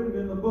that were written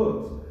in the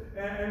books.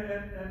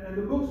 And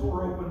the books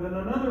were opened, and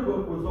another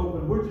book was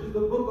opened, which is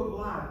the book of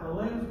life, the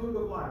Lamb's book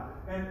of life.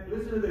 And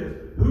listen to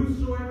this.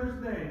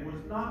 Whosoever's name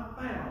was not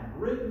found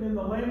written in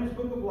the Lamb's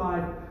book of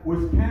life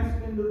was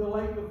cast into the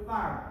lake of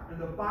fire. And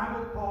the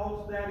Bible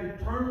calls that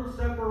eternal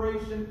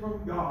separation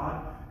from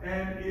God,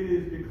 and it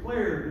is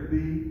declared to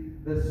be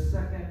the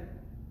second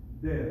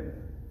death.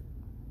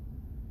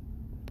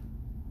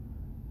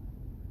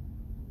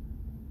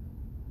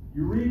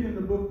 You read in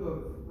the book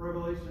of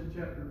Revelation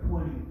chapter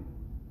 20,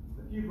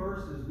 a few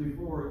verses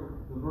before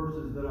the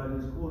verses that I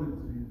just quoted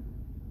to you.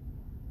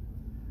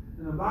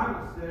 And the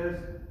Bible says,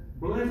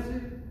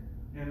 blessed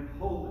and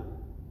holy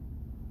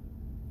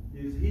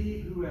is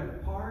he who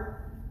hath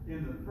part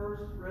in the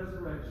first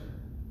resurrection,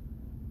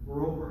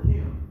 for over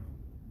him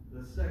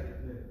the second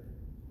death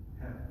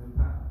have the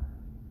power.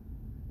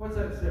 What's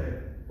that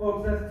saying?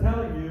 Folks, that's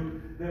telling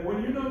you that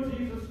when you know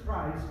Jesus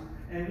Christ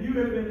and you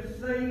have been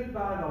saved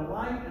by the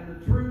light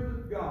and the truth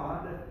of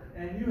God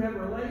and you have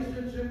a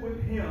relationship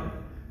with Him,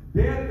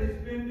 death has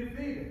been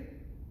defeated.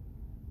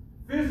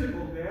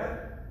 Physical death,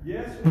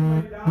 yes, we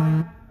may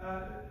die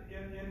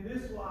in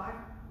this life,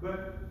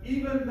 but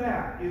even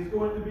that is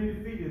going to be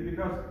defeated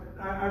because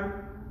I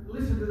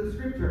listen to the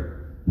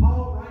scripture.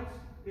 Paul writes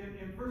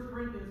in 1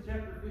 Corinthians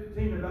chapter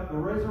 15 about the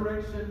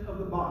resurrection of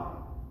the body.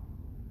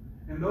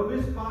 And though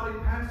this body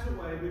pass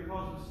away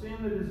because of sin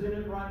that is in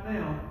it right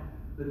now,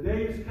 the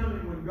day is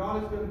coming when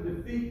God is going to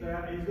defeat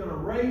that and He's going to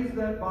raise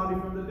that body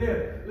from the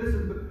dead.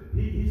 Listen,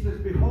 he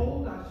says,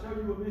 "Behold, I show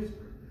you a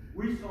mystery.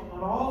 We shall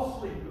not all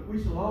sleep, but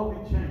we shall all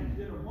be changed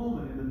in a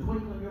moment, in the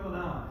twinkling of an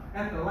eye.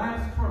 At the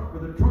last trump, for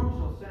the trump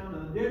shall sound,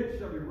 and the dead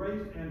shall be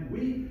raised, and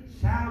we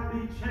shall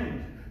be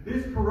changed.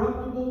 This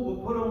corruptible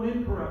will put on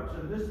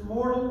incorruption. This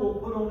mortal will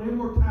put on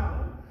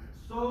immortality.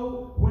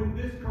 So when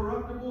this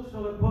corruptible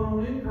shall have put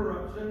on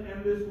incorruption,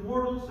 and this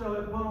mortal shall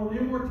have put on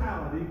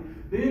immortality,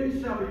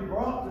 then shall be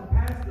brought to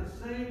pass the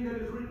saying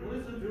that is written."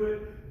 Listen to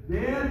it.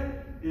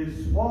 "Death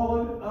is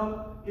swallowed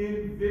up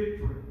in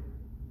victory."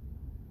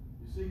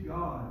 You see,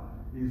 God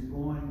is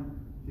going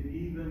to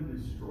even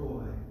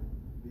destroy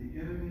the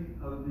enemy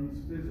of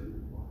these physical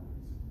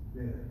bodies,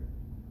 death.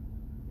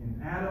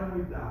 In Adam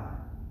we die,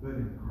 but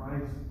in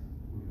Christ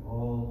we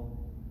all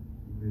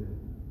live.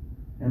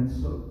 And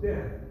so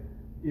death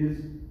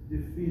is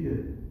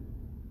defeated.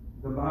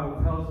 The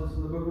Bible tells us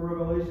in the book of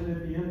Revelation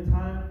at the end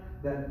time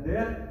that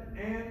death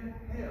and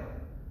hell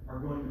are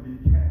going to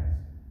be cast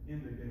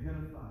into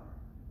Gehenna fire,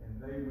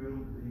 and they will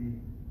be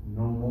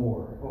no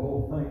more.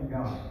 Oh, thank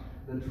God.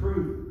 The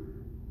truth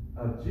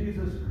of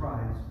Jesus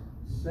Christ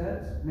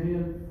sets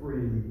men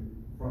free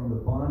from the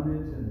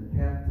bondage and the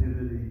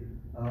captivity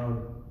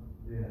of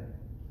death.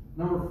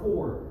 Number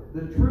 4,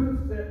 the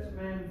truth sets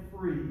man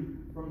free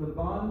from the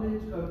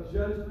bondage of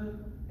judgment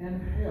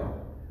and hell.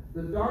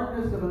 The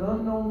darkness of an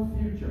unknown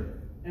future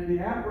and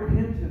the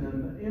apprehension of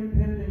an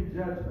impending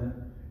judgment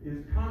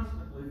is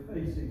constantly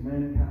facing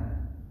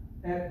mankind.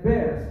 At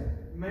best,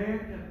 man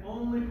can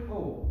only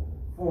hope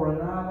for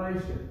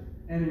annihilation,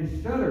 and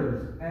he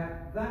shudders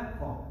at that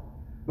thought.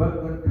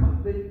 But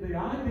the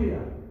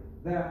idea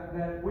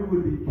that we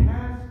would be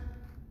cast,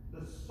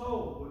 the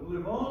soul would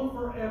live on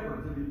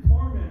forever to be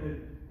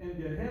tormented in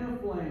Gehenna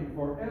flame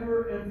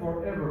forever and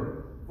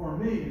forever, for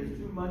me is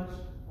too much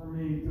for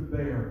me to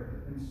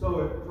bear. And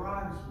so it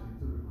drives me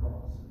to the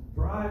cross. It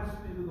drives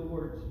me to the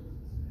Lord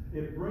Jesus.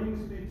 It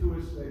brings me to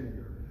a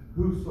Savior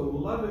who so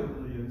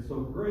lovingly and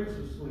so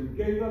graciously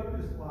gave up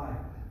His life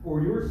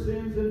for your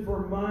sins and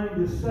for mine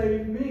to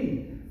save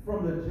me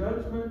from the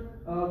judgment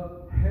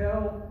of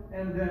hell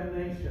and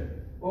damnation.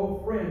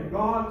 Oh friend,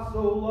 God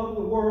so loved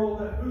the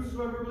world that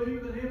whosoever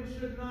believeth in Him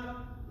should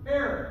not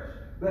perish,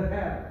 but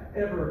have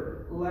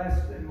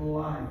everlasting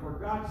life. For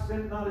God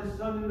sent not His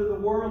Son into the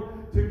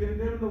world to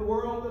condemn the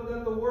world, but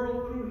that the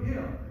world through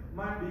Him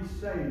might be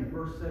saved.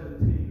 Verse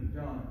 17 of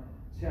John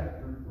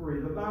chapter 3.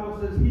 The Bible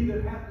says, "He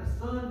that hath the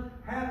Son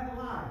hath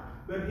life,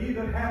 but he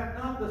that hath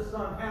not the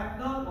Son hath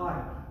not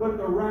life, but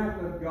the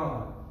wrath of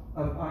God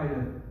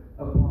abideth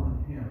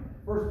upon him."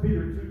 1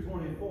 Peter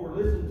 2:24,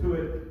 listen to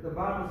it. The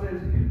Bible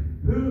says,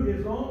 "Who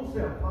His own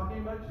self,"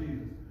 talking about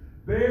Jesus,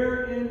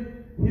 "bare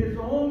in His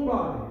own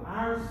body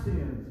our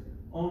sins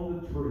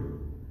on the tree,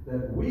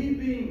 that we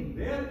being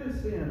dead to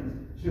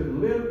sins should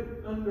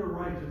live unto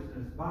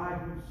righteousness, by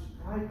whose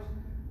stripes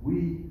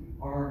we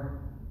are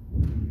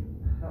healed."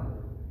 Hallelujah.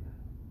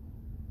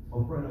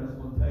 Oh friend, I just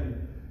want to tell you,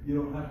 you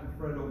don't have to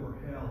fret over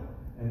hell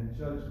and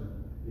judgment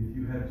if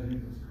you have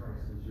Jesus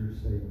Christ as your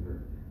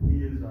Savior.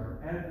 He is our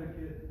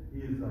advocate. He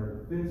is our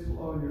defense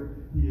lawyer.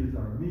 He is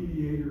our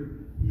mediator.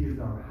 He is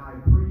our high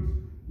priest.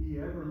 He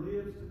ever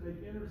lives to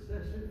make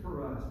intercession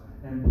for us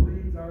and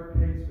pleads our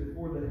case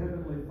before the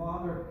Heavenly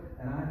Father.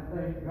 And I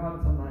thank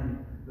God tonight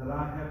that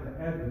I have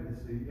the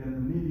advocacy and the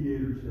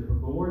mediatorship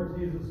of the Lord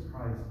Jesus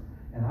Christ.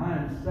 And I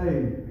am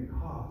saved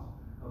because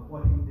of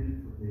what He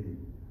did for me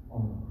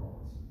on the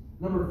cross.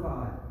 Number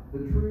 5,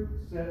 the truth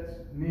sets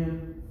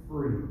men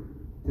free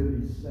to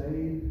be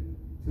saved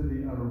to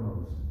the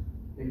uttermost.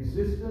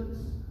 Existence,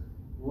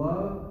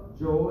 love,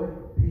 joy,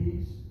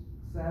 peace,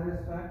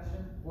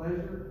 satisfaction,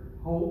 pleasure,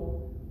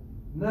 hope,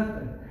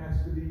 nothing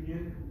has to be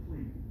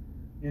incomplete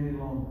any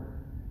longer.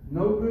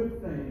 No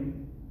good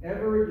thing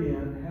ever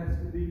again has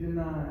to be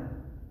denied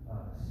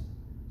us.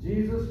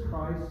 Jesus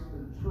Christ,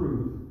 the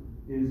truth,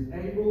 is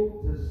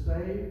able to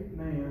save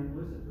man,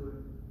 listen to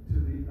it, to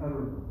the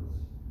uttermost.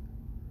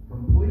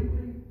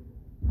 Completely,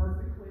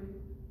 perfectly,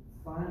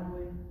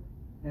 finally,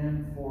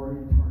 and for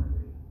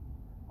eternity.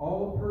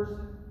 All a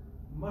person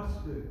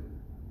must do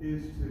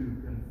is to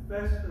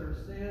confess their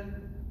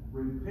sin,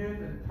 repent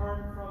and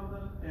turn from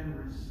them,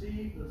 and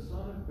receive the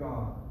Son of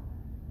God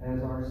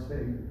as our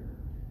Savior.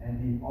 And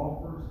He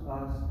offers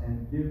us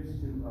and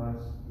gives to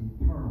us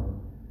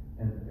eternal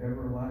and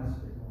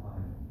everlasting life.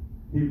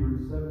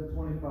 Hebrews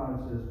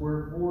 7:25 says,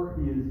 "Wherefore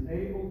He is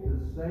able to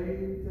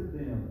save to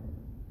them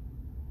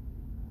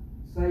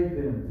Save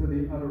them to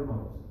the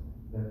uttermost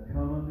that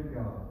come unto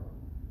God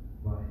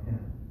by him.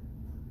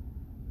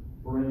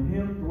 For in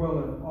him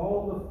dwelleth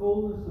all the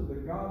fullness of the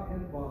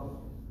Godhead bodily.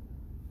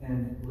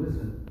 And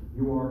listen,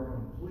 you are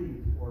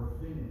complete or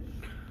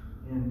finished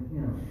in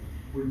him,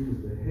 which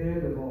is the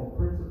head of all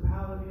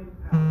principality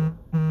and power.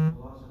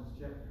 Colossians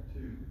chapter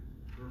 2,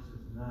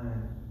 verses 9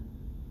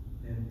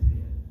 and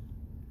 10.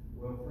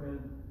 Well, friend,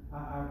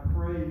 I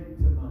pray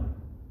tonight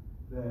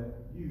that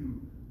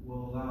you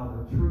will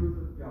allow the truth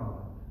of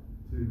God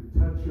to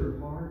touch your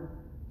heart,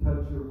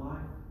 touch your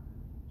life,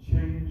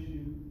 change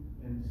you,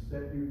 and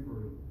set you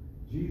free.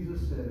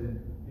 Jesus said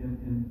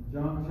in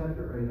John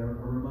chapter 8,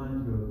 I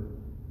remind you of it,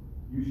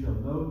 you shall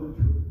know the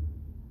truth,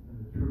 and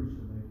the truth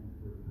shall make you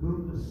free.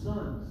 Whom the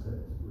Son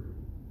sets free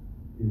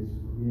is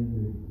free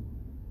indeed.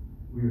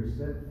 We are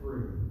set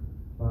free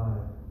by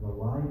the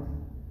light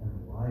and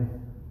the life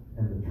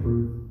and the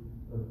truth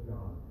of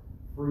God.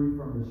 Free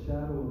from the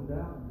shadow of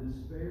doubt and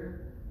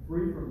despair,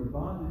 free from the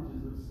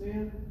bondages of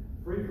sin,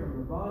 free from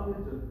the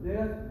bondage of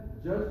death,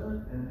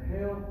 judgment, and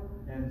hell,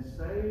 and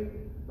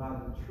saved by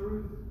the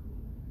truth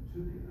to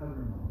the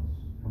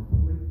uttermost,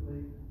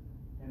 completely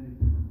and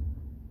eternally.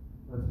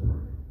 Let's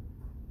pray.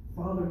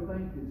 Father,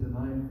 thank you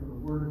tonight for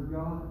the Word of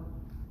God.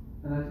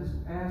 And I just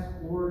ask,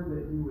 Lord,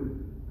 that you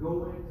would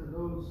go into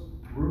those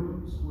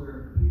rooms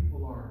where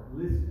people are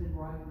listening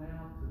right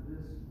now to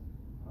this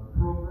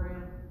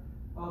program.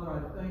 Father,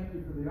 I thank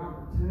you for the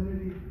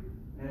opportunity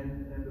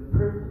and the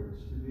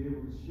privilege to be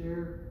able to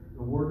share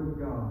the Word of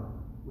God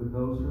with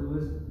those who are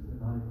listening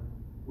tonight.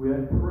 We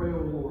pray,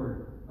 O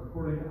Lord,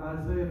 according to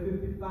Isaiah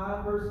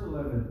 55, verse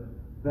 11,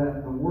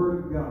 that the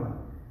Word of God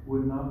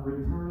would not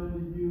return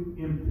unto you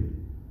empty,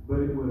 but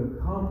it would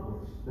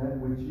accomplish that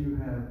which you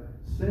have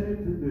sent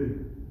it to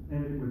do,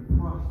 and it would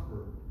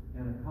prosper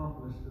and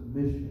accomplish the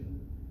mission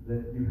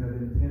that you have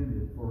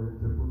intended for it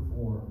to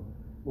perform.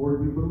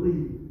 Lord, we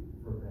believe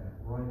for that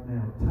right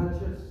now.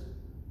 Touch us,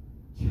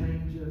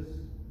 change us,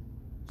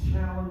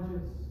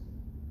 challenge us,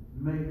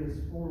 make us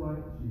more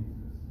like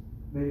Jesus.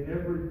 May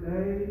every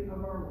day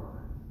of our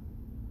lives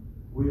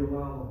we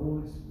allow the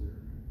Holy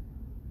Spirit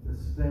to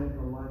stamp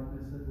the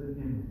likeness and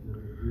the image of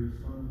the dear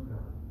Son of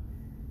God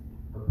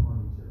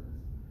upon each of us.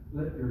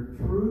 Let your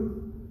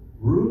truth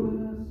rule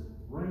in us,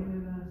 reign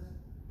in us,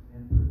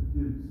 and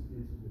produce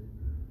its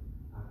victory.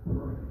 I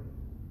pray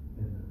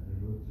in the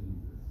name of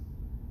Jesus.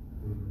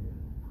 Amen.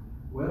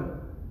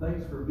 Well,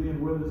 thanks for being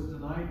with us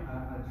tonight.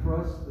 I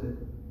trust that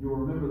you'll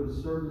remember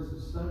the service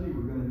is Sunday.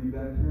 We're going to be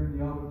back here in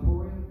the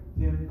auditorium,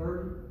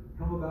 10:30.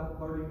 Come about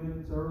 30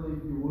 minutes early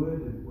if you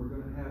would, and we're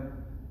going to have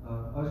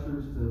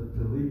ushers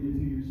to lead you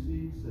to your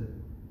seats.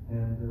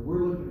 And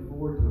we're looking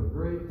forward to a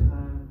great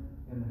time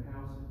in the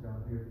house of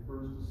God here at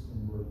First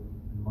Assembly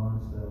in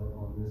Monticello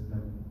on this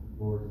coming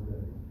Lord's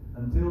Day.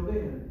 Until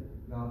then,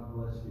 God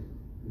bless you.